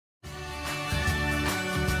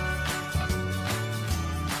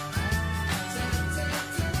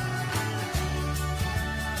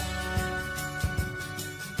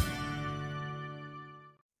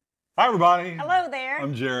Hi, everybody. Hello there.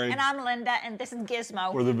 I'm Jerry. And I'm Linda, and this is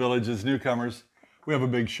Gizmo. We're the Village's Newcomers. We have a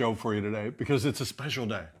big show for you today because it's a special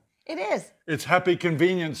day. It is. It's Happy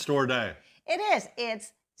Convenience Store Day. It is.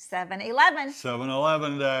 It's 7-Eleven.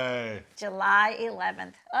 7-Eleven Day. July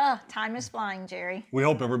 11th. Oh, time is flying, Jerry. We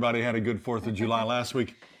hope everybody had a good 4th of July last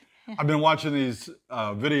week. I've been watching these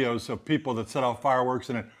videos of people that set off fireworks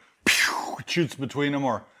and it shoots between them,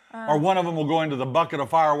 or one of them will go into the bucket of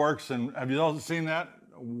fireworks. And have you all seen that?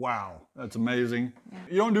 Wow, that's amazing. Yeah.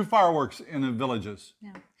 You don't do fireworks in the villages.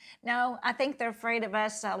 No, I think they're afraid of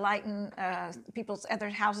us lighting people's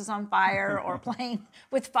other houses on fire or playing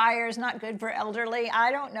with fire is not good for elderly.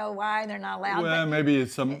 I don't know why they're not allowed. Well, maybe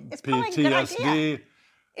it's some PTSD.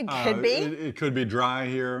 It could be. It could be dry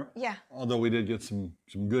here. Yeah. Although we did get some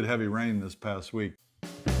good heavy rain this past week.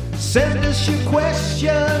 Send us your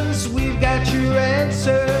questions, we've got your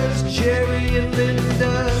answers. Jerry and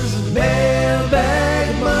Linda's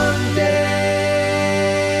Mailbag Monday.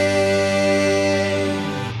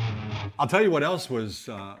 I'll tell you what else was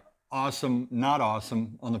awesome, not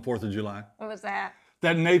awesome, on the 4th of July. What was that?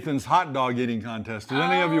 That Nathan's hot dog eating contest. Did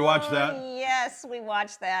any of you watch that? Yes, we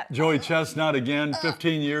watched that. Joey Chestnut again,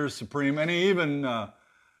 15 years supreme. And he even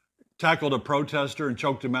tackled a protester and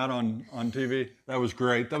choked him out on TV. That was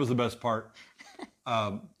great. That was the best part.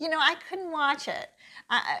 You know, I couldn't watch it.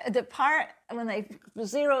 The part when they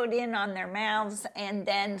zeroed in on their mouths and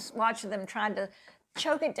then watching them trying to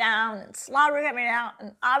choke it down and slobber it out,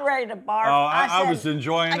 and I'm ready to barf. I was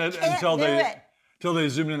enjoying it until they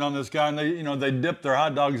zoomed in on this guy, and they dip their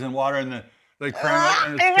hot dogs in water and they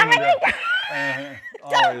cram it and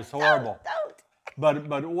it's it's horrible. Don't.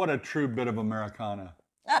 But what a true bit of Americana.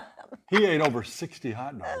 He ate over 60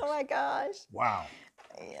 hot dogs. Oh my gosh. Wow.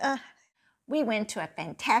 We went to a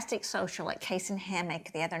fantastic social at Case and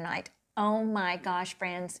Hammock the other night. Oh my gosh,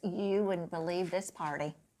 friends, you wouldn't believe this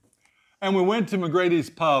party. And we went to McGrady's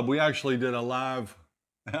Pub. We actually did a live,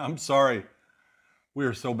 I'm sorry, we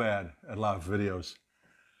are so bad at live videos.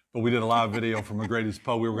 But we did a live video from McGrady's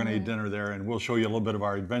Pub. We were going to eat dinner there, and we'll show you a little bit of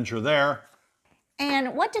our adventure there.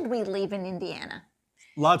 And what did we leave in Indiana?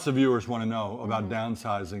 Lots of viewers want to know about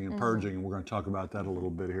downsizing and purging, and we're going to talk about that a little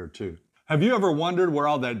bit here too. Have you ever wondered where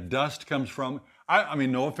all that dust comes from? I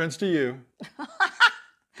mean, no offense to you,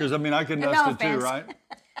 because I mean, I can dust it too, right?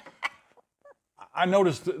 I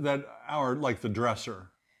noticed that the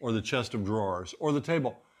dresser or the chest of drawers or the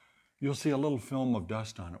table, you'll see a little film of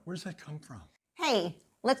dust on it. Where does that come from? Hey,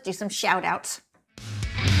 let's do some shout outs.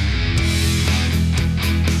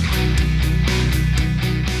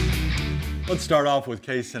 Let's start off with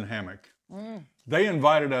Case and Hammock. They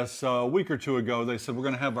invited us a week or two ago. They said, we're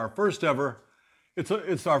going to have our first ever,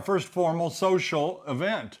 it's our first formal social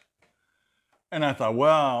event. And I thought,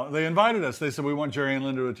 wow, they invited us. They said, we want Jerry and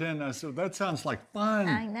Linda to attend. I said, that sounds like fun.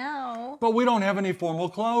 I know. But we don't have any formal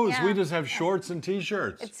clothes. Yeah. We just have shorts and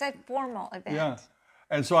T-shirts. It's a formal event. Yeah.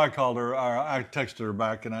 And so I called her, I texted her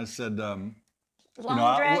back and I said, long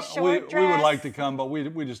dress, short dress. We would like to come, but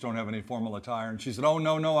we just don't have any formal attire. And she said, oh,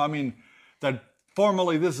 no, I mean, that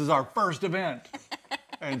formally this is our first event.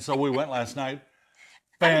 And so we went last night.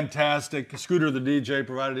 Fantastic. Scooter the DJ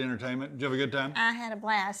provided the entertainment. Did you have a good time? I had a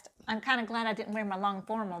blast. I'm kind of glad I didn't wear my long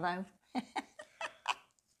formal though.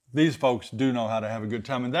 These folks do know how to have a good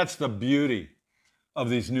time, and that's the beauty of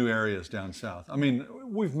these new areas down south. I mean,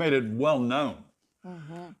 we've made it well known.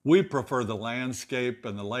 We prefer the landscape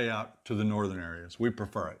and the layout to the northern areas. We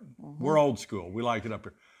prefer it. We're old school. We like it up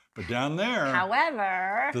here. But down there,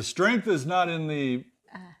 however, the strength is not in the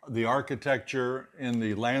architecture, in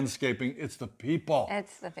the landscaping, it's the people.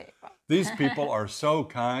 It's the people. These people are so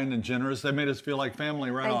kind and generous. They made us feel like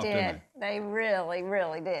family right off, didn't they? They really,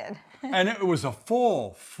 really did. And it was a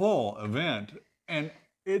full event. And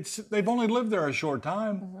they've only lived there a short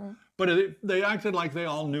time, but they acted like they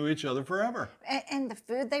all knew each other forever. And the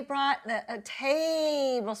food they brought,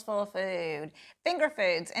 tables full of food, finger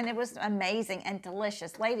foods, and it was amazing and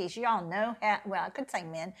delicious. Ladies, you all know how, well, I could say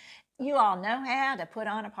men, you all know how to put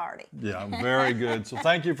on a party. Yeah, very good. So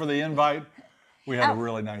thank you for the invite. We had a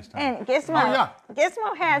really nice time. And Gizmo,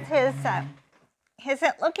 Gizmo has his,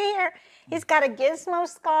 look here, he's got a Gizmo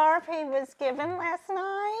scarf he was given last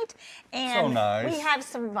night. And so nice. We have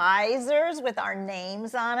some visors with our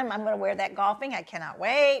names on them. I'm going to wear that golfing. I cannot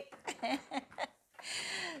wait.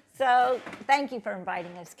 So thank you for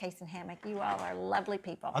inviting us, Case and Hammock. You all are lovely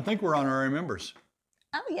people. I think we're honorary members.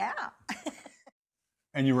 Oh, yeah.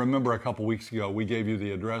 And you remember a couple weeks ago, we gave you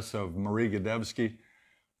the address of Marie Gadevsky,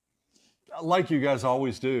 like you guys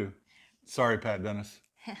always do. Sorry, Pat Dennis.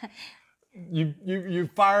 You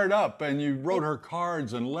fired up and you wrote her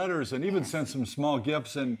cards and letters and even sent some small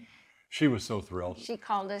gifts, and She was so thrilled. She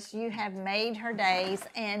called us. You have made her days.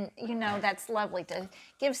 And, you know, that's lovely to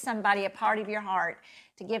give somebody a part of your heart,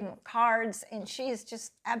 to give them cards. And she is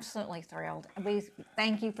just absolutely thrilled. We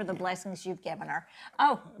thank you for the blessings you've given her.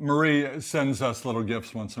 Oh. Marie sends us little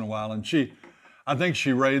gifts once in a while. And I think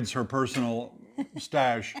she raids her personal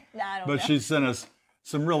stash. I don't but know. she sent us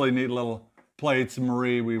some really neat little plates. And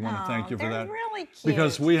Marie, we want to thank you for that. They're really cute.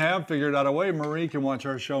 Because we have figured out a way Marie can watch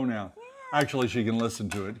our show now. Actually, she can listen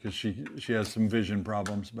to it because she has some vision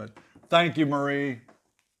problems. But thank you, Marie,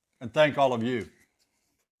 and thank all of you.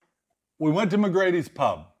 We went to McGrady's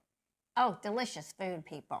Pub. Oh, delicious food,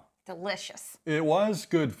 people. Delicious. It was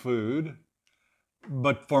good food,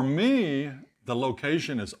 but for me, the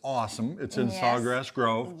location is awesome. It's in Sawgrass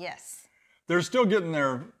Grove. Yes. They're still getting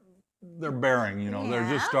their bearing, you know. They're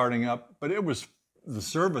just starting up, but the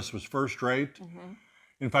service was first rate. Mm-hmm.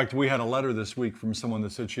 In fact, we had a letter this week from someone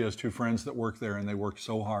that said she has 2 friends that work there and they work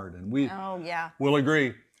so hard. And we'll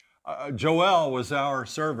agree. Joel was our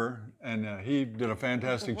server and he did a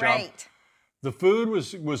fantastic job. The food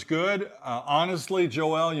was good. Honestly,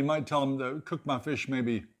 Joel, you might tell him to cook my fish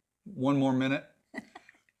maybe 1 more minute,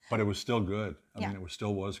 but it was still good. I mean, it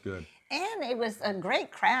still was good. And it was a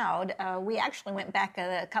great crowd. We actually went back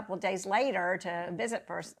a couple of days later to visit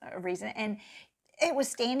for a reason. And it was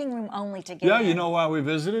standing room only to get in. Yeah, you know why we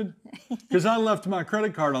visited? Because I left my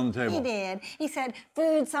credit card on the table. He did. He said,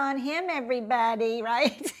 food's on him, everybody,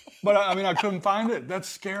 right? But I mean, I couldn't find it. That's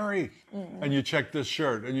scary. And you check this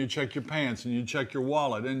shirt, and you check your pants, and you check your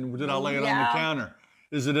wallet, and did I lay it on the counter?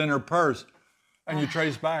 Is it in her purse? And you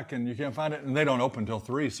trace back, and you can't find it, and they don't open till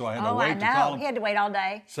 3, so I had to wait to call them. He had to wait all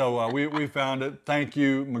day. So we found it. Thank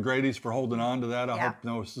you, McGrady's, for holding on to that. I hope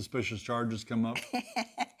no suspicious charges come up.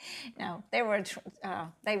 No, they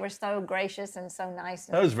were so gracious and so nice.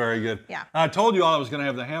 That was very good. Yeah. I told you all I was going to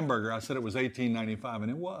have the hamburger. I said it was $18.95, and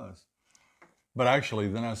it was. But actually,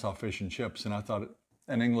 then I saw fish and chips, and I thought,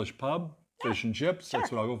 an English pub, fish and chips,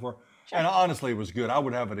 that's what I'll go for. And honestly, it was good. I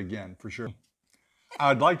would have it again, for sure.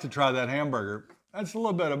 I'd like to try that hamburger. That's a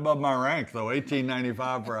little bit above my rank, though,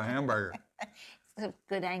 $18.95 for a hamburger. It's a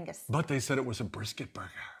good Angus. But they said it was a brisket burger.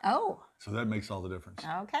 Oh. So that makes all the difference.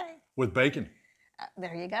 Okay. With bacon.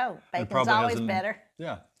 There you go. Bacon's always better.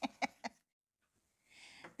 Yeah.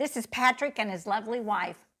 This is Patrick and his lovely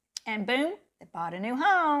wife. And boom, they bought a new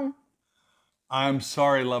home. I'm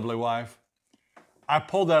sorry, lovely wife. I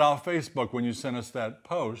pulled that off Facebook when you sent us that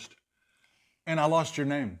post, and I lost your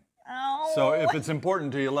name. Oh. So if it's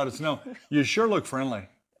important to you, let us know. You sure look friendly.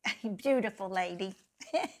 Beautiful lady.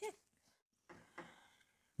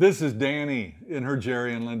 This is Danny in her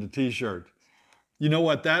Jerry and Linda t-shirt. You know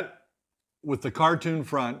what? That with the cartoon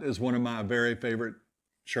front is one of my very favorite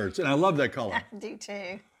shirts, and I love that color. I do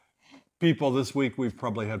too. People, this week we've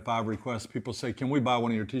probably had 5 requests. People say, can we buy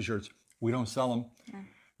one of your t-shirts? We don't sell them.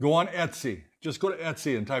 Go on Etsy. Just go to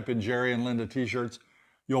Etsy and type in Jerry and Linda t-shirts.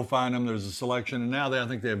 You'll find them. There's a selection. And now I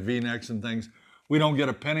think they have V-necks and things. We don't get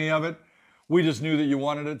a penny of it. We just knew that you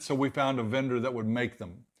wanted it, so we found a vendor that would make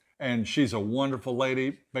them. And she's a wonderful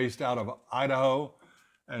lady based out of Idaho.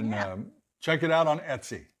 And check it out on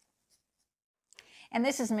Etsy. And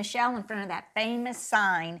this is Michelle in front of that famous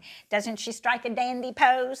sign. Doesn't she strike a dandy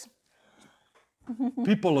pose?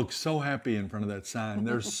 People look so happy in front of that sign.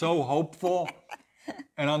 They're so hopeful.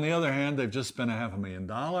 And on the other hand, they've just spent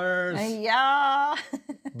 $500,000. Yeah.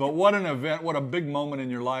 But what an event, what a big moment in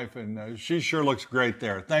your life. And she sure looks great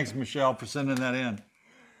there. Thanks, Michelle, for sending that in.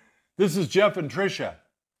 This is Jeff and Tricia.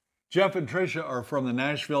 Jeff and Tricia are from the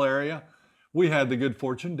Nashville area. We had the good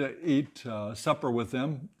fortune to eat supper with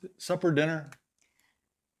them. Supper, dinner?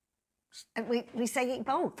 We say eat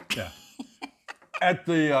both. Yeah. At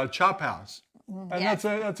the Chop House. And Yes.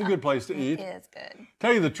 that's a good place to eat. It is good.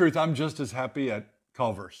 Tell you the truth, I'm just as happy at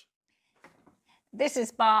Culver's. This is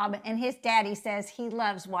Bob, and his daddy says he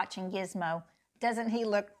loves watching Gizmo. Doesn't he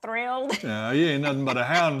look thrilled? Yeah, he ain't nothing but a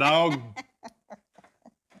hound dog.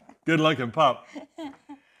 Good looking pup.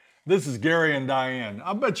 This is Gary and Diane.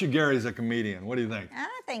 I bet you Gary's a comedian. What do you think?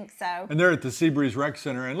 I think so. And they're at the Seabreeze Rec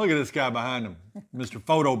Center, and look at this guy behind him, Mr.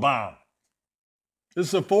 Photo Bomb. This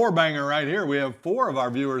is a 4-banger right here. We have 4 of our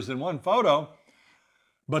viewers in one photo,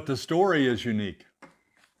 but the story is unique.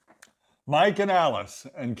 Mike and Alice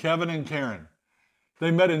and Kevin and Karen, they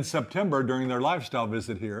met in September during their lifestyle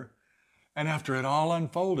visit here, and after it all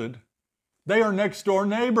unfolded, they are next door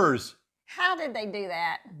neighbors. How did they do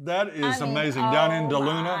that? That is amazing. Down in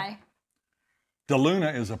DeLuna. My.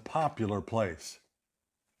 DeLuna is a popular place.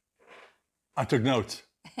 I took notes.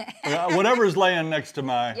 Whatever's laying next to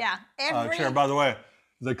my chair. By the way,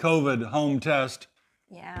 the COVID home test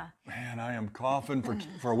Yeah. Man, I am coughing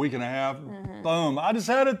for a week and a half. Boom. I just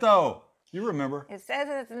had it though. You remember. It says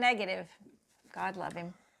it's negative. God love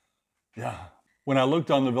him. Yeah. When I looked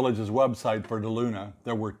on the village's website for DeLuna,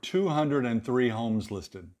 there were 203 homes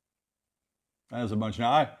listed. That is a bunch.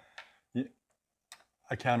 Now,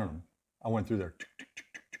 I counted them. I went through there.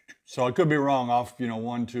 So I could be wrong off,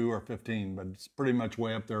 1, 2, or 15, but it's pretty much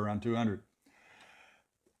way up there around 200.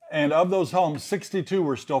 And of those homes, 62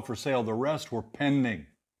 were still for sale. The rest were pending.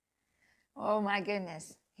 Oh, my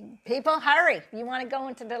goodness. People, hurry. You want to go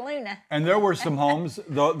into DeLuna. And there were some homes.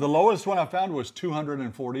 The lowest one I found was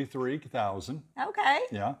 243,000. Okay.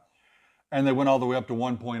 Yeah. And they went all the way up to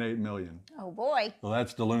 1.8 million. Oh, boy. So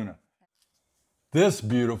that's DeLuna. This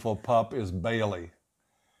beautiful pup is Bailey.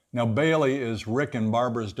 Now, Bailey is Rick and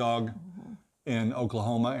Barbara's dog in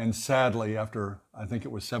Oklahoma. And sadly, after I think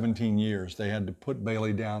it was 17 years, they had to put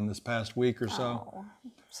Bailey down this past week or so. Oh,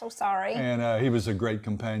 so sorry. And he was a great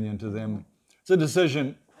companion to them. It's a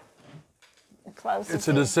decision. It's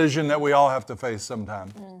a decision that we all have to face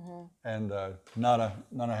sometime. And not a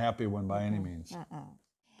happy one by any means.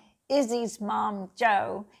 Izzy's mom,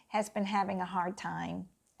 Jo, has been having a hard time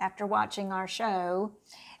after watching our show.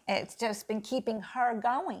 It's just been keeping her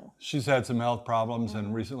going. She's had some health problems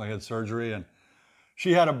and recently had surgery. And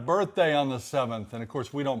she had a birthday on the 7th. And of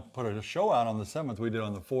course, we don't put a show out on the 7th. We did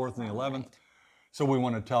on the 4th and the 11th. Right. So we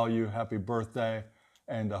want to tell you happy birthday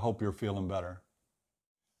and I hope you're feeling better.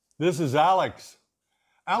 This is Alex.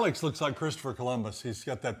 Alex looks like Christopher Columbus. He's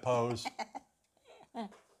got that pose.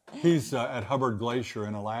 He's at Hubbard Glacier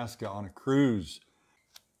in Alaska on a cruise.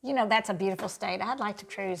 That's a beautiful state. I'd like to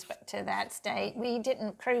cruise to that state. We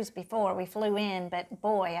didn't cruise before. We flew in, but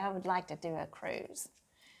boy, I would like to do a cruise.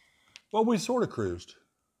 Well, we sort of cruised.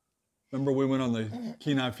 Remember we went on the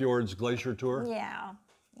Kenai Fjords Glacier Tour? Yeah,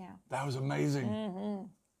 yeah. That was amazing.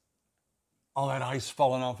 All that ice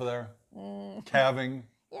falling off of there. Calving.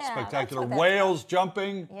 Yeah, spectacular. Whales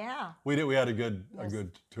jumping. Yeah. We had a good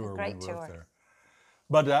tour. Great tour. There.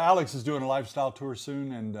 But Alex is doing a lifestyle tour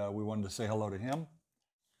soon, and we wanted to say hello to him.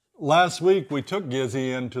 Last week, we took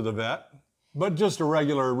Gizzy into the vet, but just a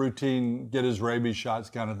regular routine, get his rabies shots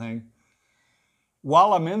kind of thing.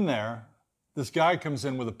 While I'm in there, this guy comes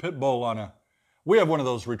in with a pit bull on we have one of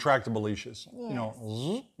those retractable leashes. Yes.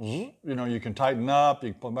 You can tighten up,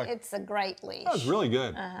 you can pull back. It's a great leash. That was really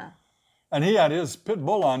good. And he had his pit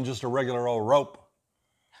bull on just a regular old rope.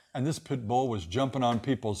 And this pit bull was jumping on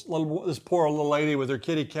this poor little lady with her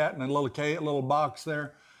kitty cat in a little box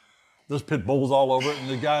there. There's pit bulls all over it, and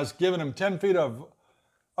the guy's giving him 10 feet of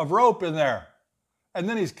rope in there. And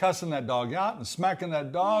then he's cussing that dog out and smacking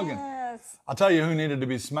that dog. Yes. And I'll tell you who needed to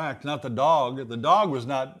be smacked, not the dog. The dog was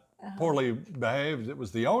not poorly behaved. It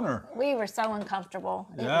was the owner. We were so uncomfortable.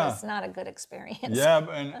 It was not a good experience.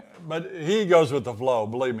 Yeah, but he goes with the flow,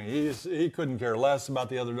 believe me. He couldn't care less about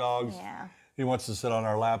the other dogs. Yeah. He wants to sit on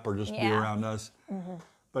our lap or just be around us.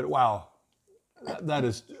 But wow, that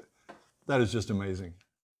is just amazing.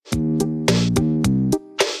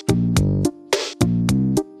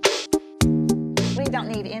 We don't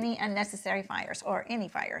need any unnecessary fires or any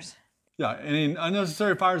fires. Yeah, any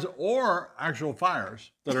unnecessary fires or actual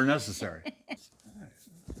fires that are necessary.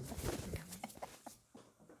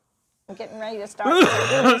 I'm getting ready to start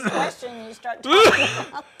this question. You start talking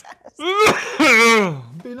about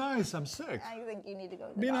this. Be nice, I'm sick. I think you need to go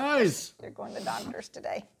to the Be doctors. nice. You're going to the doctors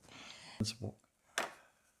today.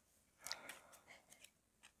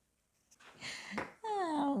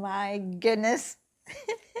 Oh my goodness.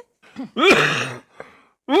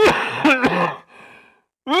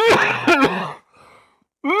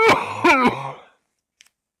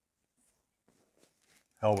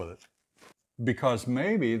 Hell with it. Because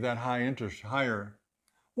maybe that higher,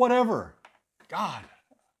 whatever. God,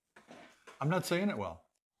 I'm not saying it well.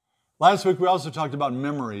 Last week we also talked about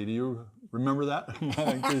memory. Do you remember that?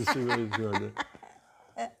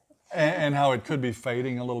 And how it could be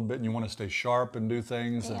fading a little bit and you want to stay sharp and do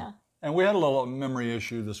things. Yeah. And we had a little memory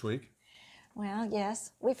issue this week. Well,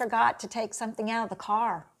 yes. We forgot to take something out of the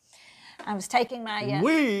car. I was taking my...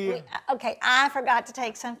 I forgot to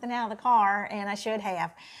take something out of the car, and I should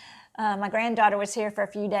have. My granddaughter was here for a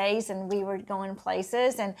few days, and we were going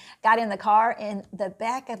places, and got in the car, and the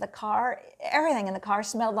back of the car, everything in the car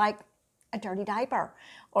smelled like a dirty diaper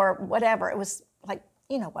or whatever. It was like,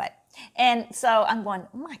 you know what. And so I'm going,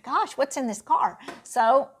 oh my gosh, what's in this car?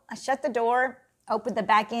 So I shut the door, opened the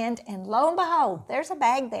back end, and lo and behold, there's a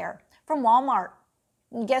bag there from Walmart.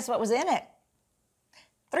 And guess what was in it?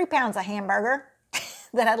 3 pounds of hamburger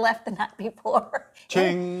that I left the night before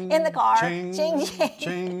ching, in the car. Ching, ching, ching.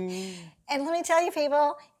 Ching. And let me tell you,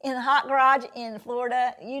 people, in the hot garage in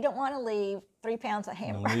Florida, you don't want to leave 3 pounds of No,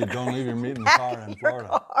 hamburger. you don't leave your meat in the car in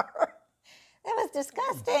Florida. That was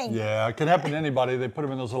disgusting. Yeah, it can happen to anybody. They put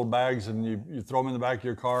them in those little bags and you throw them in the back of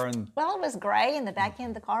your car and... Well, it was gray, and the back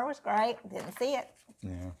end of the car was gray. Didn't see it.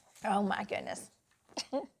 Yeah. Oh, my goodness.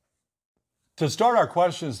 To start our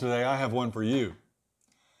questions today, I have one for you.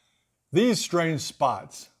 These strange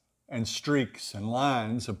spots and streaks and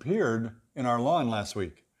lines appeared in our lawn last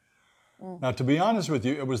week. Now, to be honest with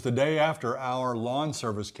you, it was the day after our lawn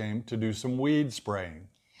service came to do some weed spraying.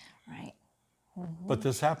 Right. But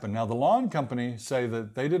this happened. Now, the lawn company say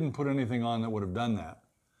that they didn't put anything on that would have done that.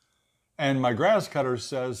 And my grass cutter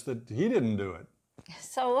says that he didn't do it.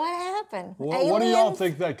 So what happened? Well, what do y'all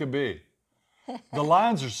think that could be? The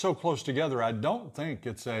lines are so close together, I don't think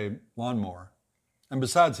it's a lawnmower. And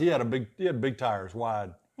besides, he had big tires,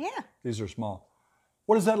 wide. Yeah. These are small.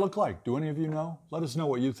 What does that look like? Do any of you know? Let us know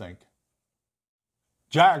what you think.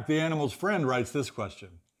 Jack, the animal's friend, writes this question.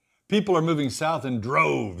 People are moving south in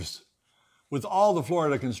droves. With all the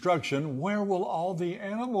Florida construction, where will all the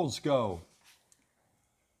animals go?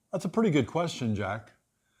 That's a pretty good question, Jack.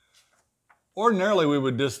 Ordinarily, we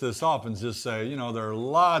would diss this off and just say, you know, there are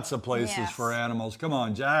lots of places for animals. Come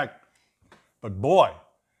on, Jack. But boy,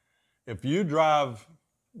 if you drive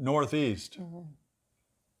northeast,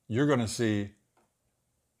 you're going to see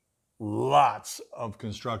lots of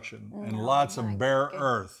construction and lots of bare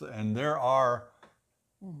earth. And there are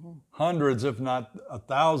hundreds, if not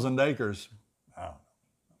 1,000 acres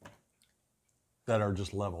that are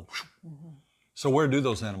just leveled. So where do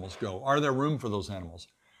those animals go? Are there room for those animals?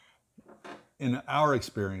 In our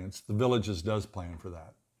experience, the Villages does plan for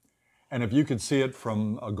that. And if you could see it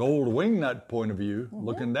from a gold wingnut point of view,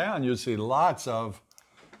 looking down, you'd see lots of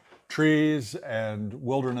trees and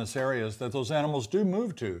wilderness areas that those animals do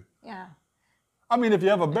move to. Yeah. I mean, if you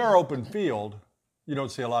have a bare open field, you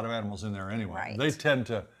don't see a lot of animals in there anyway. Right. They tend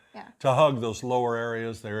to hug those lower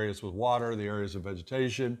areas, the areas with water, the areas of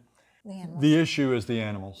vegetation. The issue is the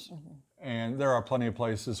animals. And there are plenty of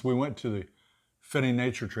places. We went to the Finney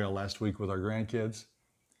Nature Trail last week with our grandkids,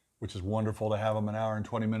 which is wonderful to have them an hour and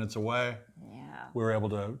 20 minutes away. Yeah. We were able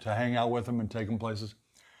to hang out with them and take them places.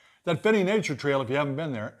 That Finney Nature Trail, if you haven't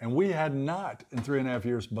been there, and we had not in 3.5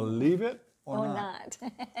 years, believe it or not.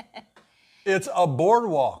 It's a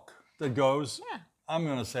boardwalk that goes, I'm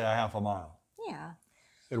going to say a half a mile. Yeah.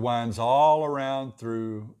 It winds all around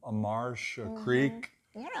through a marsh, a creek.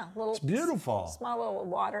 Yeah, little, it's beautiful. Small little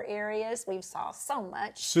water areas. We saw so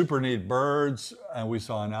much. Super neat birds, and we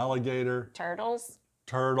saw an alligator. Turtles.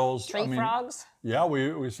 Tree frogs. Yeah,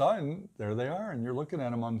 we saw it, and there they are, and you're looking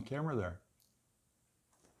at them on camera there.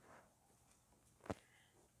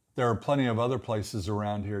 There are plenty of other places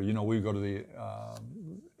around here. You know, we go to the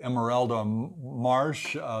Emeralda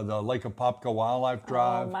Marsh, the Lake Apopka Wildlife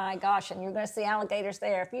Drive. Oh my gosh, and you're going to see alligators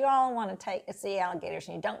there. If you all want to see alligators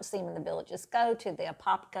and you don't see them in the Villages, go to the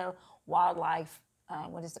Apopka Wildlife,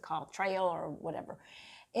 what is it called, trail or whatever.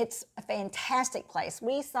 It's a fantastic place.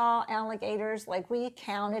 We saw alligators, like we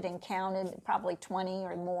counted probably 20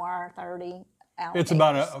 or more, 30 alligators. It's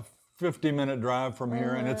about a 50-minute drive from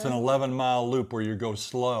here, and it's an 11-mile loop where you go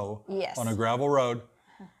slow on a gravel road.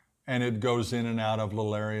 And it goes in and out of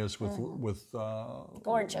little areas with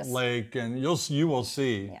gorgeous lake, and you will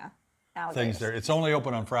see things there. It's only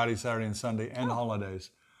open on Friday, Saturday, and Sunday, and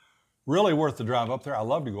holidays. Really worth the drive up there. I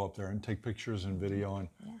love to go up there and take pictures and video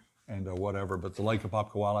and whatever. But the Lake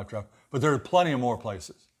Apopka Wildlife Drive. But there are plenty of more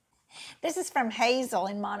places. This is from Hazel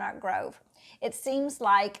in Monarch Grove. It seems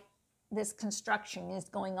like this construction is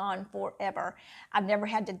going on forever. I've never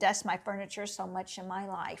had to dust my furniture so much in my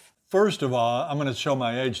life. First of all, I'm going to show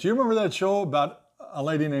my age. Do you remember that show about a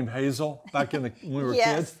lady named Hazel back when we were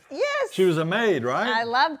kids? Yes. She was a maid, right? I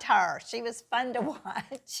loved her. She was fun to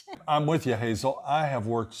watch. I'm with you, Hazel. I have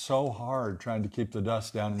worked so hard trying to keep the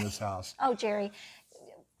dust down in this house. Oh, Jerry.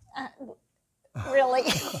 Really?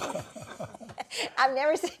 I've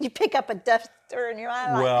never seen you pick up a duster in your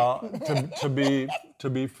eye. Well, to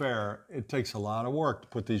be fair, it takes a lot of work to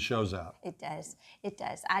put these shows out. It does. It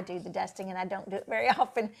does. I do the dusting, and I don't do it very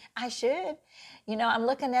often. I should. You know, I'm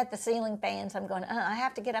looking at the ceiling fans. I'm going, I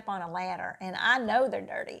have to get up on a ladder, and I know they're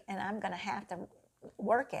dirty, and I'm going to have to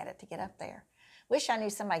work at it to get up there. Wish I knew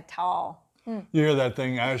somebody tall. You hear that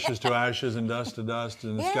thing, ashes to ashes and dust to dust,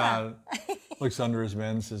 and this guy looks under his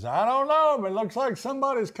bed and says, I don't know, but it looks like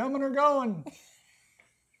somebody's coming or going.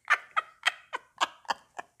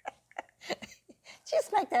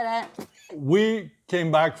 Just make that up. We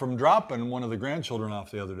came back from dropping one of the grandchildren off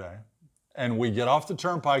the other day, and we get off the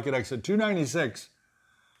turnpike at exit 296,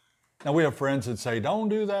 Now we have friends that say, don't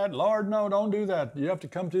do that. Lord, no, don't do that. You have to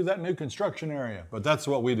come through that new construction area. But that's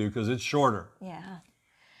what we do because it's shorter. Yeah.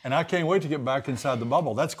 And I can't wait to get back inside the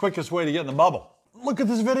bubble. That's the quickest way to get in the bubble. Look at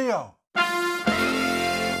this video.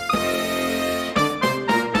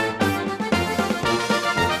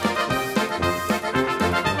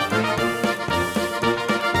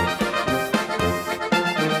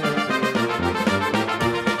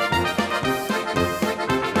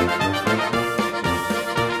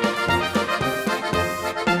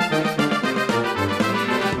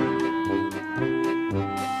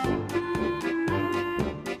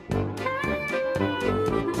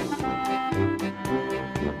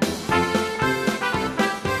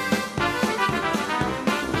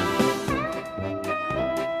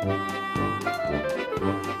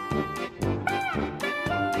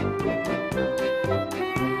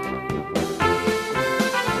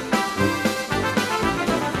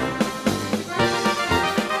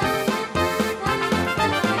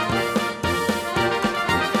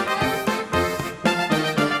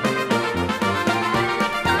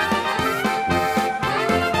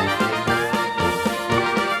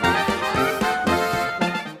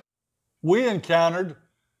 We encountered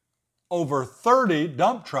over 30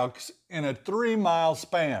 dump trucks in a 3-mile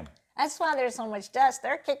span. That's why there's so much dust.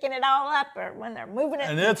 They're kicking it all up or when they're moving it.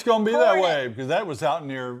 And it's going to be that way because that was out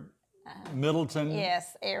near Middleton,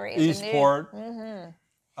 yes, areas. Eastport.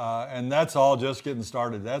 And that's all just getting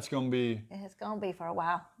started. That's going to be... It's going to be for a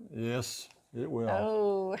while. Yes, it will.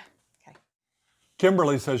 Oh, okay.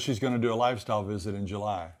 Kimberly says she's going to do a lifestyle visit in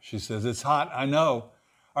July. She says, it's hot, I know.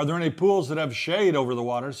 Are there any pools that have shade over the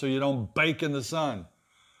water so you don't bake in the sun?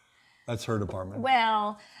 That's her department.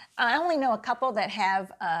 Well, I only know a couple that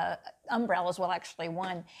have umbrellas, well, actually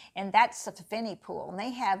one, and that's the Finney pool. And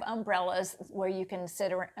they have umbrellas where you can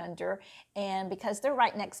sit under, and because they're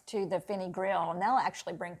right next to the Finney grill, and they'll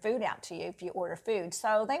actually bring food out to you if you order food.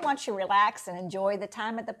 So they want you to relax and enjoy the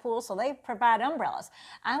time at the pool, so they provide umbrellas.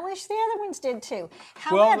 I wish the other ones did too.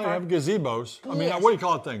 However, well, they have gazebos. I mean, yes. what do you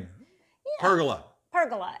call it thing? Yeah. Pergola.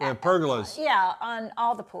 Pergola. Yeah, pergolas. Yeah, on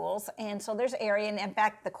all the pools. And so there's area, and in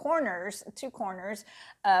fact, the corners, 2 corners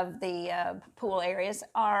of the pool areas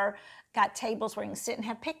got tables where you can sit and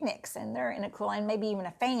have picnics, and they're in a cool, and maybe even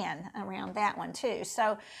a fan around that one too.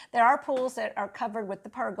 So there are pools that are covered with the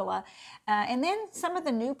pergola. And then some of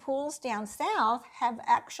the new pools down south have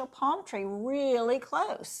actual palm tree really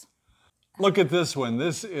close. Look at this one.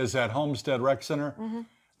 This is at Homestead Rec Center.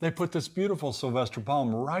 They put this beautiful Sylvester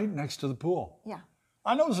palm right next to the pool. Yeah.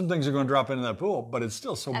 I know some things are going to drop into that pool, but it's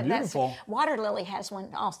still so beautiful. Water Lily has one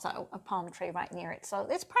also, a palm tree right near it. So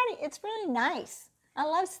it's really nice. I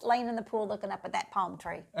love laying in the pool looking up at that palm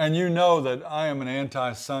tree. And you know that I am an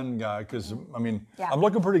anti-sun guy because, I mean, Yeah. I'm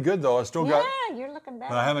looking pretty good though. I still got, Yeah, you're looking better.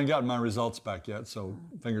 but I haven't gotten my results back yet, so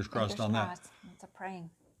fingers crossed on that. It's a praying.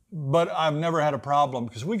 But I've never had a problem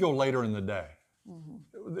because we go later in the day.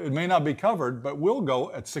 It may not be covered, but we'll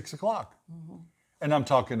go at 6 o'clock. And I'm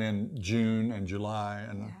talking in June and July,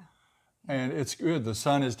 and it's good. The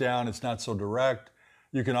sun is down, it's not so direct.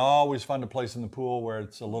 You can always find a place in the pool where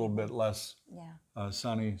it's a little bit less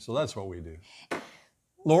sunny, so that's what we do.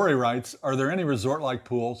 Lori writes, are there any resort-like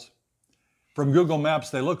pools? From Google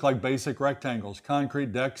Maps, they look like basic rectangles,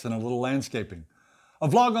 concrete decks, and a little landscaping. A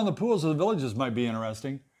vlog on the pools of the villages might be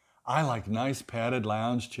interesting. I like nice padded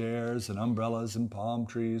lounge chairs and umbrellas and palm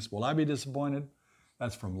trees. Will I be disappointed?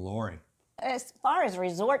 That's from Lori. As far as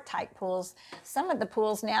resort-type pools, some of the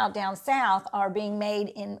pools now down south are being made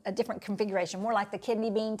in a different configuration, more like the kidney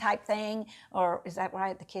bean type thing, or is that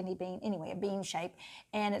right, the kidney bean? Anyway, a bean shape,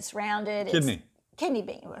 and it's rounded. Kidney. Kidney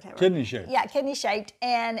bean, whatever. Kidney shaped. Yeah, kidney shaped,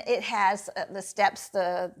 and it has the steps.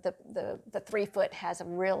 The 3 foot has a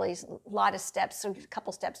really lot of steps, so a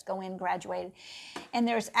couple steps go in graduated, and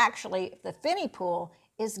there's actually the Finney pool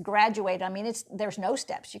is graduated. I mean, there's no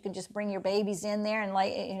steps. You can just bring your babies in there and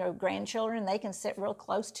lay, grandchildren. They can sit real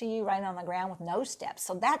close to you, right on the ground with no steps.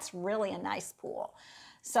 So that's really a nice pool.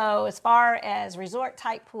 So as far as resort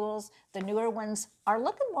type pools, the newer ones are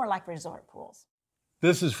looking more like resort pools.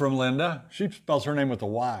 This is from Linda. She spells her name with a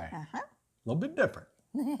Y. A little bit different.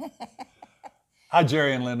 Hi,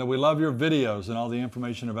 Jerry and Linda. We love your videos and all the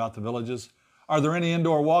information about the villages. Are there any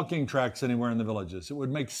indoor walking tracks anywhere in the villages? It would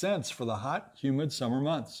make sense for the hot, humid summer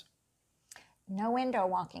months. No indoor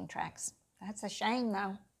walking tracks. That's a shame,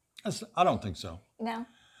 though. I don't think so. No?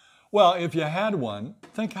 Well, if you had one,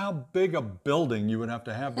 think how big a building you would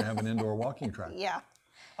have an indoor walking track. Yeah.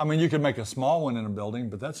 I mean, you could make a small one in a building,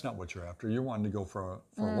 but that's not what you're after. You're wanting to go for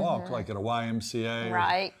a walk, like at a YMCA.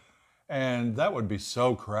 Right. And that would be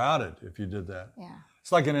so crowded if you did that. Yeah.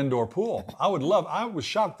 It's like an indoor pool. I was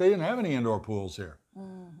shocked they didn't have any indoor pools here.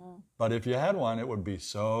 But if you had one, it would be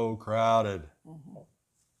so crowded.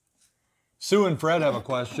 Sue and Fred have a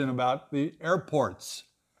question about the airports.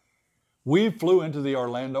 We flew into the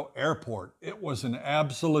Orlando airport. It was an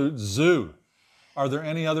absolute zoo. Are there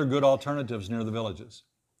any other good alternatives near the Villages?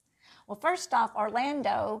 Well, first off,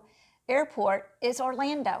 Orlando Airport is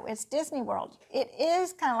Orlando. It's Disney World. It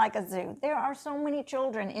is kind of like a zoo. There are so many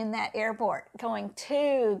children in that airport going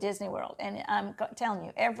to Disney World. And I'm telling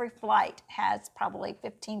you, every flight has probably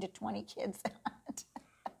 15 to 20 kids on it.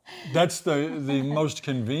 That's the most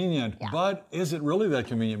convenient. Yeah. But is it really that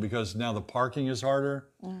convenient? Because now the parking is harder.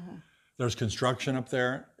 There's construction up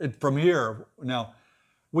there. From here, now,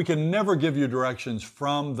 we can never give you directions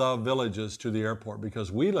from the Villages to the airport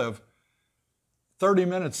because we live 30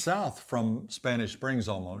 minutes south from Spanish Springs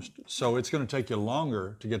almost. So it's going to take you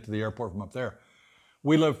longer to get to the airport from up there.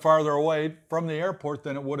 We live farther away from the airport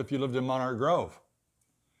than it would if you lived in Monarch Grove.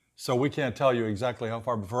 So we can't tell you exactly how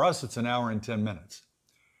far, but for us, it's an hour and 10 minutes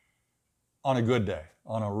on a good day,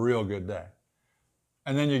 on a real good day.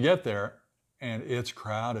 And then you get there and it's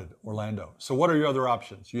crowded, Orlando. So what are your other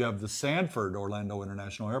options? You have the Sanford Orlando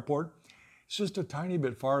International Airport. It's just a tiny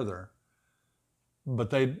bit farther,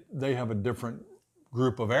 but they have a different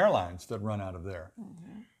group of airlines that run out of there.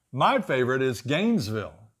 My favorite is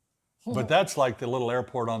Gainesville, but that's like the little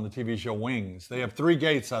airport on the TV show Wings. They have 3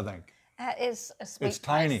 gates, I think. That is a sweet It's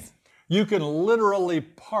tiny. place. You can literally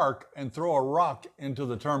park and throw a rock into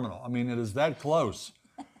the terminal. I mean, it is that close.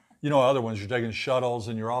 You know, other ones, you're taking shuttles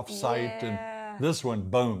and you're off site. Yeah. And this one,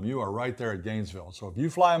 boom, you are right there at Gainesville. So if you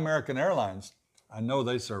fly American Airlines, I know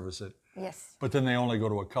they service it. Yes. But then they only go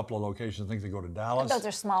to a couple of locations. I think they go to Dallas. Those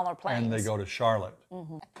are smaller planes. And they go to Charlotte.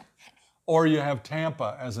 Or you have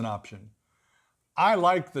Tampa as an option. I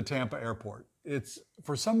like the Tampa airport.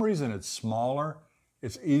 For some reason, it's smaller.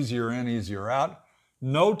 It's easier in, easier out.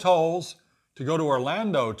 No tolls. To go to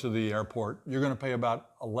Orlando to the airport, you're going to pay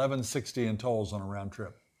about $11.60 in tolls on a round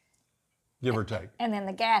trip, give or take. And then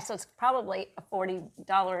the gas, so it's probably a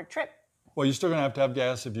 $40 trip. Well, you're still going to have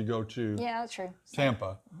gas if you go to Yeah, that's true.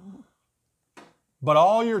 Tampa. But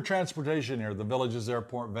all your transportation here, the Villages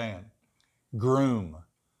Airport van, Groom,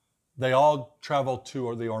 they all travel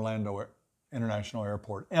to the Orlando International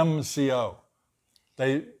Airport, MCO.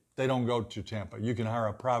 They don't go to Tampa. You can hire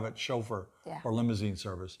a private chauffeur or limousine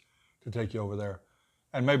service to take you over there.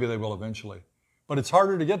 And maybe they will eventually. But it's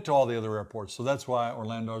harder to get to all the other airports, so that's why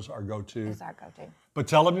Orlando's our go-to. It's our go-to. But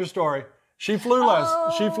tell them your story. She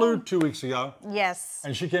flew 2 weeks ago. Yes.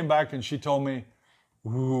 And she came back and she told me,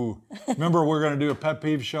 ooh, remember we're going to do a pet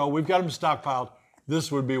peeve show? We've got them stockpiled.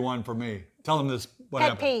 This would be one for me. Tell them this, what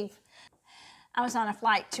happened. Pet peeve. I was on a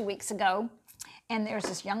flight 2 weeks ago, and there's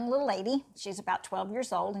this young little lady. She's about 12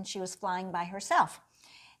 years old, and she was flying by herself.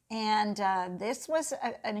 And this was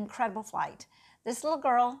an incredible flight. This little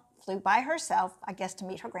girl flew by herself, I guess to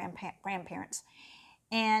meet her grandparents.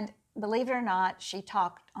 And believe it or not, she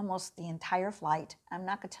talked almost the entire flight. I'm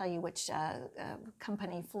not going to tell you which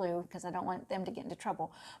company flew because I don't want them to get into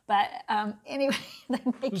trouble. But anyway,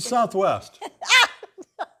 Southwest.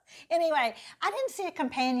 Anyway, I didn't see a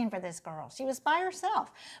companion for this girl. She was by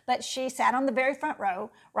herself, but she sat on the very front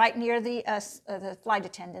row, right near the flight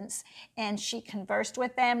attendants, and she conversed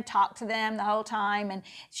with them, talked to them the whole time, and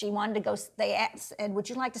she wanted to go. They asked, "Would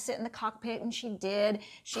you like to sit in the cockpit?" And she did.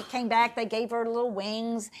 She came back. They gave her little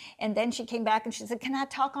wings, and then she came back and she said, "Can I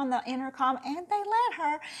talk on the intercom?" And they let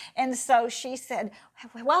her. And so she said,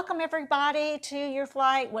 "Welcome everybody to your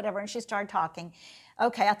flight," whatever. And she started talking.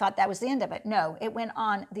 Okay, I thought that was the end of it. No, it went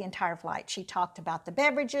on the entire flight. She talked about the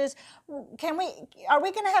beverages. Are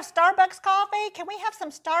we going to have Starbucks coffee? Can we have some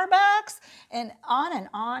Starbucks? And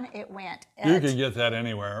on it went. You can get that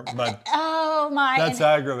anywhere, but oh my! That's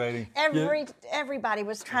aggravating. Everybody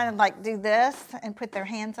was trying to like do this and put their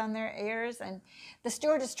hands on their ears, and the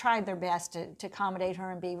stewardess tried their best to accommodate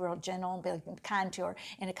her and be real gentle and be kind to her.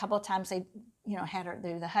 And a couple of times they, had her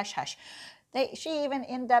do the hush hush. She even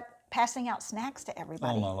ended up passing out snacks to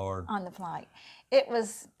everybody. Oh, my Lord. On the flight. It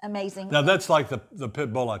was amazing. Now, that's like the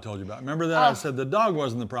pit bull I told you about. Remember that? I said the dog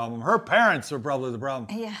wasn't the problem. Her parents are probably the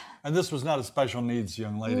problem. Yeah. And this was not a special needs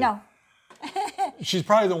young lady. No. She's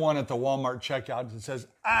probably the one at the Walmart checkout that says,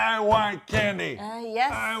 "I want candy."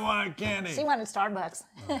 Yes. I want candy. She wanted Starbucks.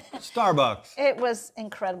 Starbucks. It was an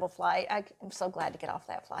incredible flight. I'm so glad to get off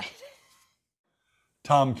that flight.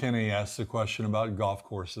 Tom Kinney asked a question about golf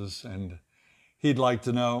courses, and he'd like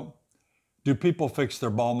to know, do people fix their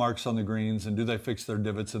ball marks on the greens, and do they fix their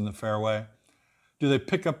divots in the fairway? Do they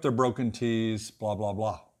pick up their broken tees? Blah, blah,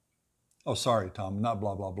 blah. Oh, sorry, Tom, not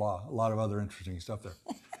blah, blah, blah. A lot of other interesting stuff there.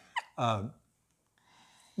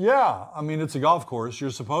 Yeah, I mean, it's a golf course. You're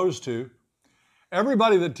supposed to.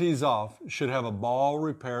 Everybody that tees off should have a ball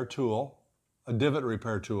repair tool, a divot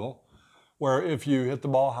repair tool, where if you hit the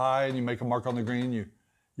ball high and you make a mark on the green,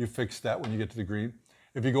 you fix that when you get to the green.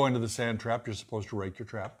 If you go into the sand trap, you're supposed to rake your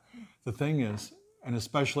trap. The thing is, and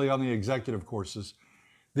especially on the executive courses,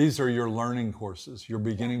 these are your learning courses, your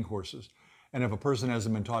beginning courses. And if a person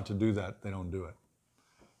hasn't been taught to do that, they don't do it.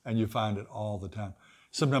 And you find it all the time.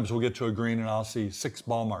 Sometimes we'll get to a green and I'll see 6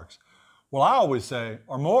 ball marks. Well, I always say,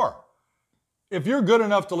 or more. If you're good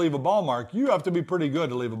enough to leave a ball mark, you have to be pretty good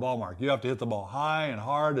to leave a ball mark. You have to hit the ball high and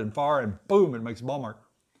hard and far and boom, it makes a ball mark.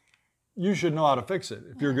 You should know how to fix it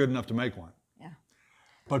if you're good enough to make one. Yeah.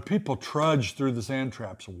 But people trudge through the sand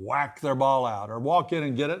traps, whack their ball out, or walk in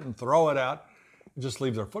and get it and throw it out and just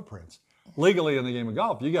leave their footprints. Legally in the game of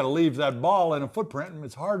golf, you got to leave that ball in a footprint, and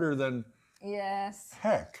it's harder than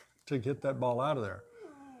heck to get that ball out of there.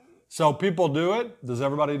 So people do it. Does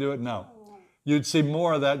everybody do it? No. You'd see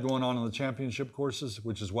more of that going on in the championship courses,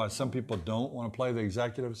 which is why some people don't want to play the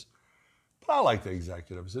executives. But I like the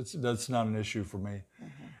executives. That's not an issue for me.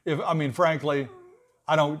 Frankly,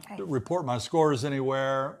 I don't report my scores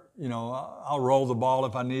anywhere. You know, I'll roll the ball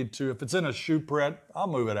if I need to. If it's in a shoe print, I'll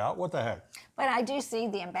move it out. What the heck? But I do see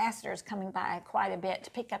the ambassadors coming by quite a bit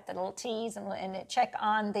to pick up the little tees and check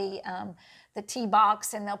on the tee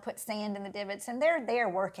box, and they'll put sand in the divots, and they're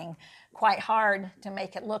working quite hard to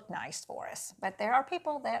make it look nice for us. But there are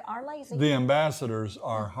people that are lazy. The ambassadors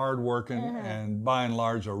are hardworking and by and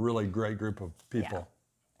large a really great group of people.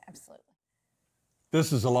 Yeah, absolutely.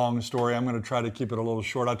 This is a long story. I'm going to try to keep it a little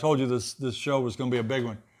short. I told you this show was going to be a big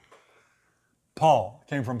one. Paul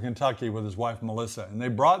came from Kentucky with his wife Melissa, and they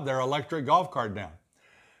brought their electric golf cart down.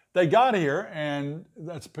 They got here, and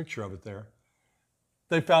that's a picture of it there.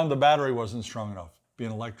 They found the battery wasn't strong enough, being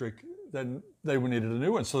electric, then they needed a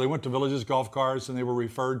new one. So they went to Village's Golf Cars, and they were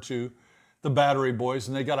referred to the battery boys,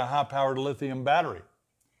 and they got a high-powered lithium battery.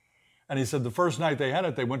 And he said the first night they had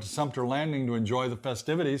it, they went to Sumter Landing to enjoy the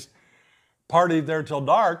festivities, partied there till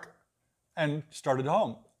dark, and started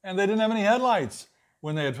home. And they didn't have any headlights.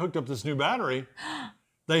 When they had hooked up this new battery,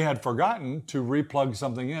 they had forgotten to replug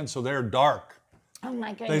something in, so they're dark. Oh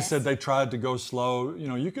my goodness. They said they tried to go slow. You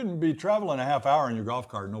know, you can be traveling a half hour in your golf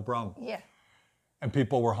cart, no problem. Yeah. And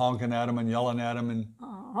people were honking at them and yelling at them and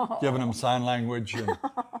giving them sign language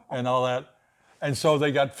and all that. And so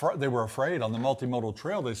they were afraid on the multimodal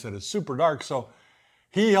trail. They said it's super dark. So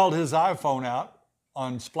he held his iPhone out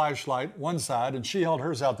on flashlight one side, and she held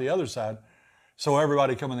hers out the other side, so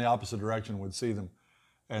everybody coming the opposite direction would see them.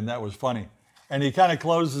 And that was funny. And he kind of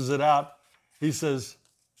closes it out. He says,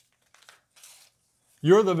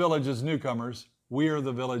 "You're the village's newcomers. We are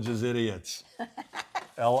the village's idiots."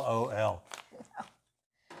 LOL.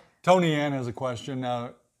 Tony Ann has a question.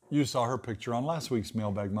 Now, you saw her picture on last week's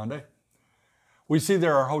Mailbag Monday. "We see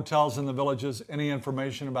there are hotels in the villages. Any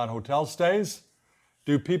information about hotel stays?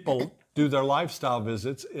 Do people do their lifestyle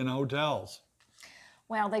visits in hotels?"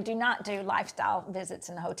 Well, they do not do lifestyle visits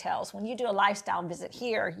in the hotels. When you do a lifestyle visit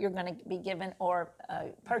here, you're going to be given or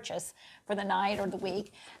purchase for the night or the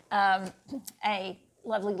week a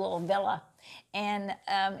lovely little villa. And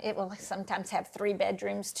it will sometimes have 3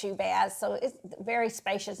 bedrooms, 2 baths. So it's very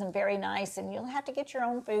spacious and very nice. And you'll have to get your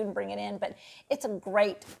own food and bring it in. But it's a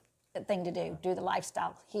great thing to do the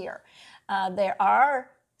lifestyle here. There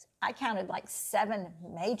are, I counted like 7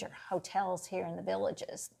 major hotels here in the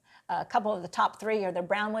villages. A couple of the top 3 are the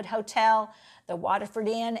Brownwood Hotel, the Waterford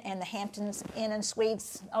Inn, and the Hamptons Inn and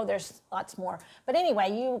Suites. Oh, there's lots more. But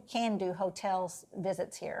anyway, you can do hotels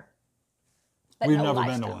visits here. But We've no never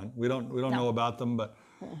lifestyle. been to one. We don't know about them, but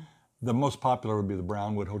the most popular would be the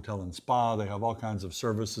Brownwood Hotel and Spa. They have all kinds of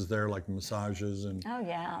services there, like massages and. Oh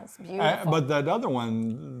yeah, it's beautiful. But that other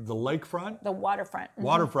one, the lakefront. The waterfront.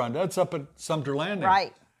 Waterfront. That's up at Sumter Landing.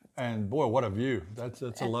 Right. And boy, what a view! That's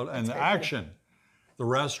a lot. And the action, the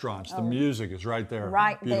restaurants, the music is right there.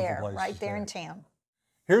 Right Beautiful there, places right there in town.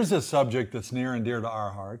 Here's a subject that's near and dear to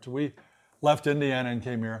our heart. We left Indiana and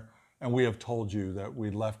came here, and we have told you that we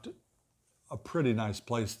left a pretty nice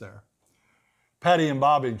place there. Patty and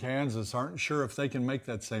Bob in Kansas aren't sure if they can make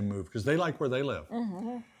that same move because they like where they live.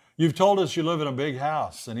 Mm-hmm. You've told us you live in a big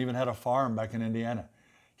house and even had a farm back in Indiana.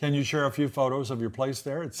 Can you share a few photos of your place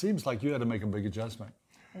there? It seems like you had to make a big adjustment.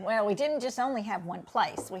 Well, we didn't just only have one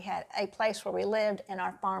place. We had a place where we lived, and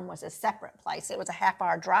our farm was a separate place. It was a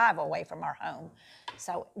half-hour drive away from our home.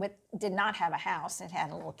 So it did not have a house. It had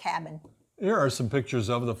a little cabin. Here are some pictures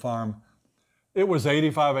of the farm. It was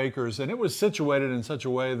 85 acres, and it was situated in such a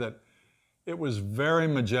way that it was very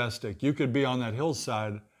majestic. You could be on that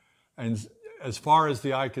hillside, and as far as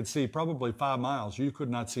the eye could see, probably 5 miles, you could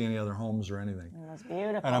not see any other homes or anything. It was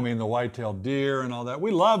beautiful. And I mean, the white-tailed deer and all that.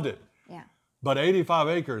 We loved it. Yeah. But 85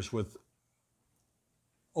 acres with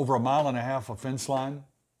over 1.5 miles of fence line,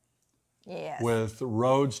 Yes. with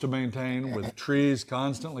roads to maintain, with trees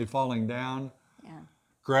constantly falling down, Yeah.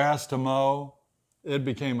 grass to mow. It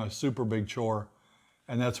became a super big chore,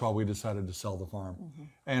 and that's why we decided to sell the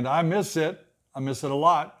farm. And I miss it. I miss it a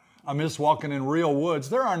lot. I miss walking in real woods.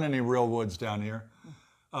 There aren't any real woods down here.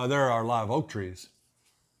 There are live oak trees.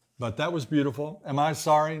 But that was beautiful. Am I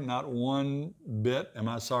sorry? Not one bit. Am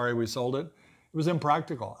I sorry we sold it? It was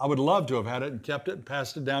impractical. I would love to have had it and kept it and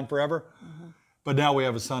passed it down forever. But now we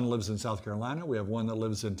have a son that lives in South Carolina. We have one that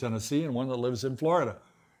lives in Tennessee and one that lives in Florida.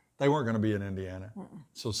 They weren't going to be in Indiana.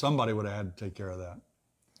 So somebody would have had to take care of that.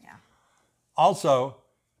 Yeah. Also,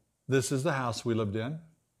 this is the house we lived in,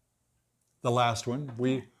 the last one.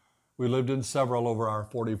 We lived in several over our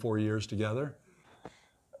 44 years together.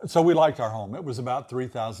 So we liked our home. It was about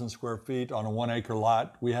 3,000 square feet on a 1 acre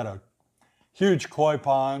lot. We had a huge koi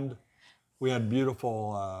pond. We had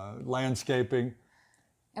beautiful landscaping.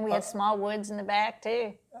 And we had small woods in the back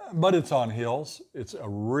too. But it's on hills. It's a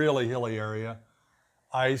really hilly area.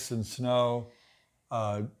 Ice and snow.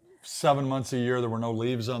 7 months a year, there were no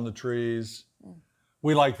leaves on the trees.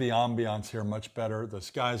 We like the ambiance here much better. The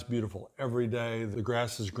sky's beautiful every day. The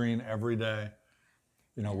grass is green every day.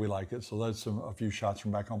 You know, we like it. So that's a few shots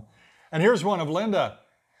from back home. And here's one of Linda.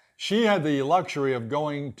 She had the luxury of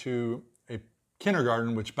going to a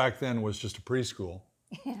kindergarten, which back then was just a preschool.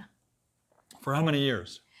 Yeah. For how many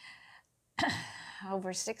years?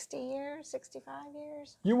 Over 60 years, 65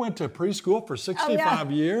 years. You went to preschool for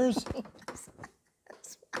 65 years?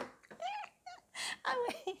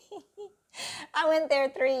 I went there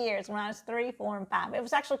 3 years when I was 3, 4, and 5. It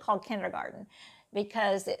was actually called kindergarten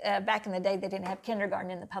because back in the day they didn't have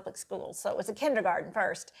kindergarten in the public schools. So it was a kindergarten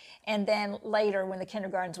first. And then later when the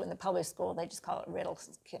kindergartens went in the public school, they just call it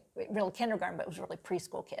Riddle Kindergarten, but it was really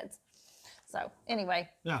preschool kids. So anyway,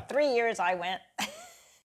 3 years I went.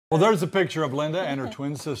 Well, there's a picture of Linda and her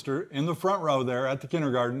twin sister in the front row there at the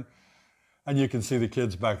kindergarten. And you can see the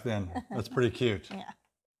kids back then. That's pretty cute. Yeah.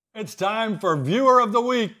 It's time for Viewer of the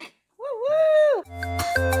Week. Woo-woo!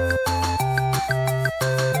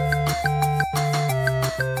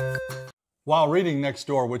 While reading next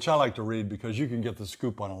door, which I like to read because you can get the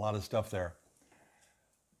scoop on a lot of stuff there,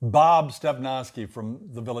 Bob Stepnoski from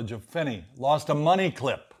the village of Finney lost a money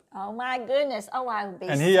clip. Oh my goodness. Oh, I would be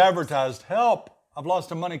And he advertised, help, I've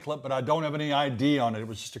lost a money clip, but I don't have any ID on it. It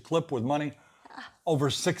was just a clip with money, over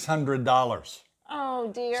 $600.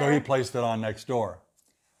 Oh dear. So he placed it on next door.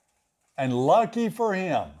 And lucky for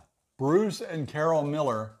him, Bruce and Carol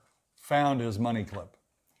Miller found his money clip.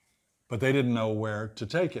 But they didn't know where to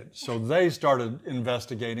take it. So they started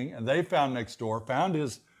investigating and they found next door, found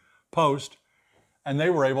his post, and they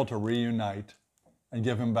were able to reunite and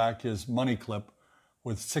give him back his money clip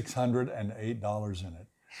with $608 in it.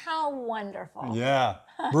 How wonderful. Yeah.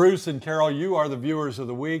 Bruce and Carol, you are the viewers of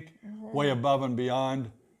the week, way above and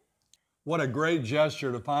beyond. What a great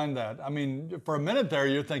gesture to find that. I mean, for a minute there,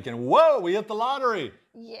 you're thinking, whoa, we hit the lottery.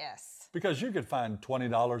 Yes. Because you could find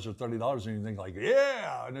 $20 or $30 and you think like,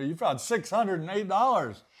 yeah, you found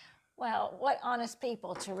 $608. Well, what honest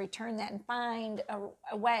people to return that and find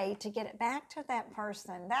a way to get it back to that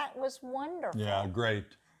person. That was wonderful. Yeah, great.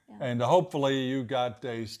 Yeah. And hopefully you got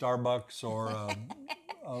a Starbucks or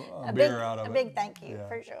a beer out of it. A big thank you,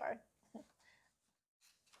 for sure.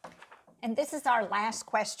 And this is our last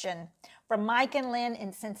question from Mike and Lynn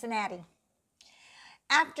in Cincinnati.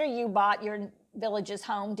 After you bought your village's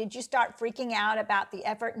home, did you start freaking out about the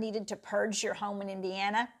effort needed to purge your home in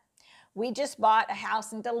Indiana? We just bought a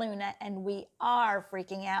house in DeLuna, and we are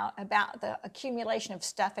freaking out about the accumulation of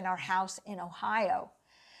stuff in our house in Ohio.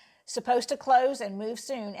 Supposed to close and move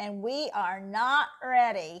soon, and we are not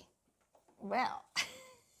ready. Well,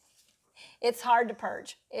 it's hard to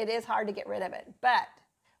purge. It is hard to get rid of it, but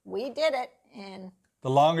we did it. And the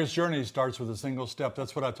longest journey starts with a single step.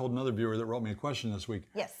 That's what I told another viewer that wrote me a question this week.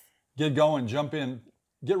 Yes. Get going, jump in,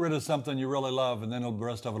 get rid of something you really love, and then the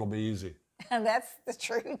rest of it will be easy. And that's the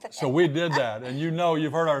truth. So we did that, and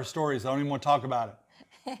you've heard our stories. I don't even want to talk about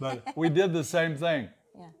it. But we did the same thing.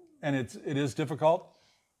 Yeah. And it is difficult.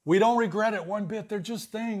 We don't regret it one bit. They're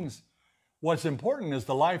just things. What's important is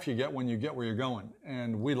the life you get when you get where you're going.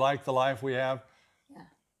 And we like the life we have. Yeah.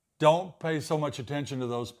 Don't pay so much attention to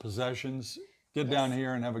those possessions. Get down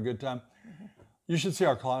here and have a good time. Mm-hmm. You should see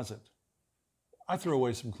our closet. I threw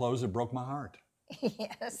away some clothes that broke my heart.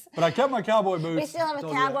 Yes. But I kept my cowboy boots. We still have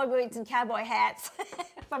cowboy boots and cowboy hats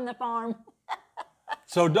from the farm.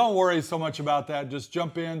 So don't worry so much about that. Just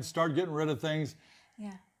jump in, start getting rid of things.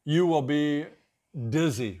 Yeah. You will be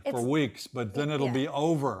dizzy for weeks, but then it'll be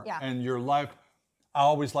over. Yeah. And your life, I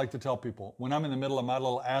always like to tell people, when I'm in the middle of my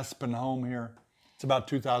little Aspen home here, it's about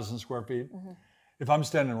 2,000 square feet. If I'm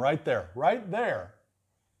standing right there,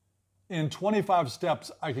 in 25 steps,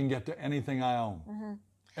 I can get to anything I own.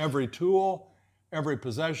 Every tool, every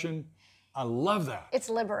possession. I love that. It's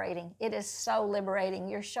liberating. It is so liberating.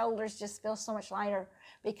 Your shoulders just feel so much lighter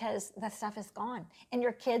because that stuff is gone. And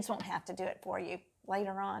your kids won't have to do it for you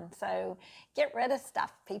later on. So get rid of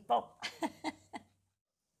stuff, people.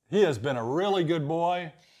 He has been a really good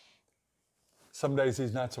boy. Some days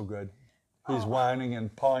he's not so good. He's whining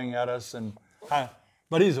and pawing at us,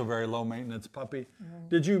 but he's a very low maintenance puppy.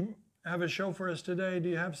 Did you have a show for us today? Do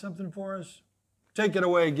you have something for us? Take it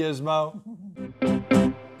away, Gizmo.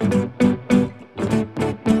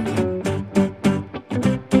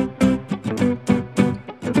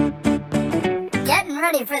 Getting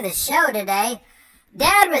ready for the show today,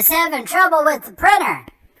 Dad was having trouble with the printer.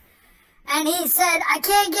 And he said, I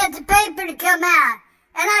can't get the paper to come out.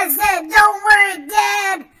 And I said, don't worry,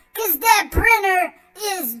 Dad, because that printer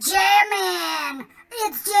is jamming.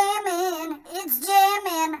 It's jamming. It's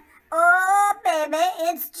jamming. Oh, baby,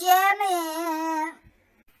 it's jamming.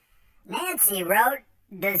 Nancy wrote,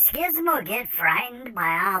 does Gizmo get frightened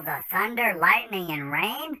by all the thunder, lightning, and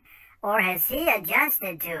rain? Or has he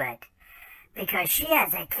adjusted to it? Because she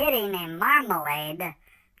has a kitty named Marmalade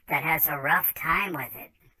that has a rough time with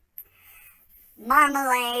it.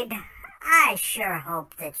 Marmalade, I sure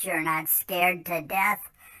hope that you're not scared to death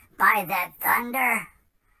by that thunder.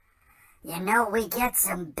 You know, we get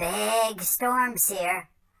some big storms here.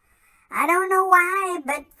 I don't know why,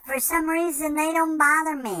 but for some reason they don't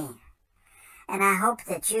bother me. And I hope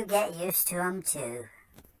that you get used to them too.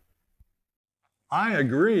 I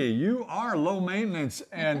agree. You are low maintenance,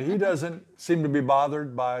 and he doesn't seem to be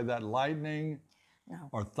bothered by that lightning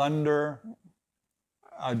or thunder.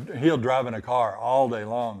 He'll drive in a car all day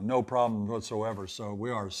long, no problem whatsoever. So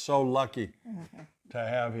we are so lucky to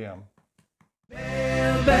have him.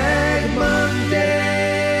 Mailbag Monday.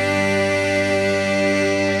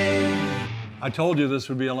 I told you this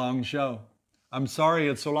would be a long show. I'm sorry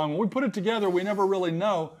it's so long. When we put it together, we never really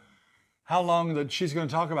know how long that she's going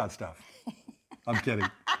to talk about stuff. I'm kidding.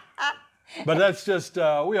 But that's just,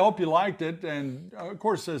 we hope you liked it. And of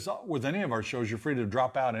course, as with any of our shows, you're free to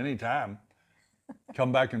drop out anytime.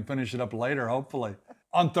 Come back and finish it up later, hopefully.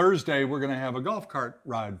 On Thursday, we're going to have a golf cart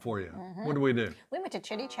ride for you. What do? We went to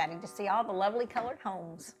Chitty Chatty to see all the lovely colored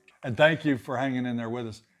homes. And thank you for hanging in there with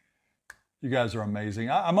us. You guys are amazing.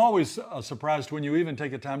 I'm always surprised when you even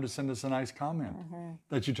take a time to send us a nice comment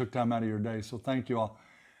that you took time out of your day. So thank you all.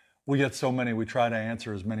 We get so many. We try to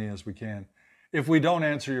answer as many as we can. If we don't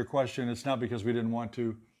answer your question, it's not because we didn't want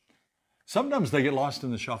to. Sometimes they get lost in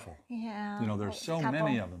the shuffle. Yeah. You know, there's so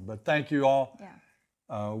many of them. But thank you all.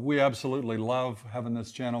 Yeah. We absolutely love having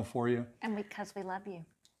this channel for you. And because we love you.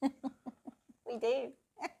 We do.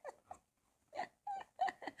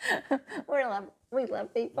 We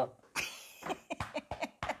love people.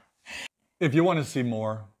 If you want to see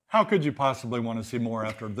more, how could you possibly want to see more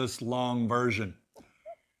after this long version?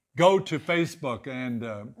 Go to Facebook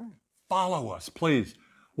and follow us, please.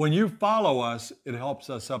 When you follow us, it helps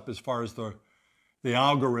us up as far as the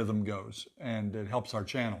algorithm goes, and it helps our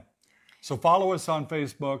channel. So follow us on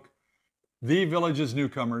Facebook, The Village's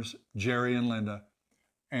Newcomers, Jerry and Linda.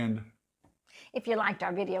 And if you liked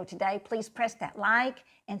our video today, please press that like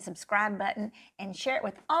and subscribe button and share it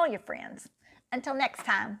with all your friends. Until next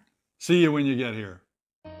time. See you when you get here.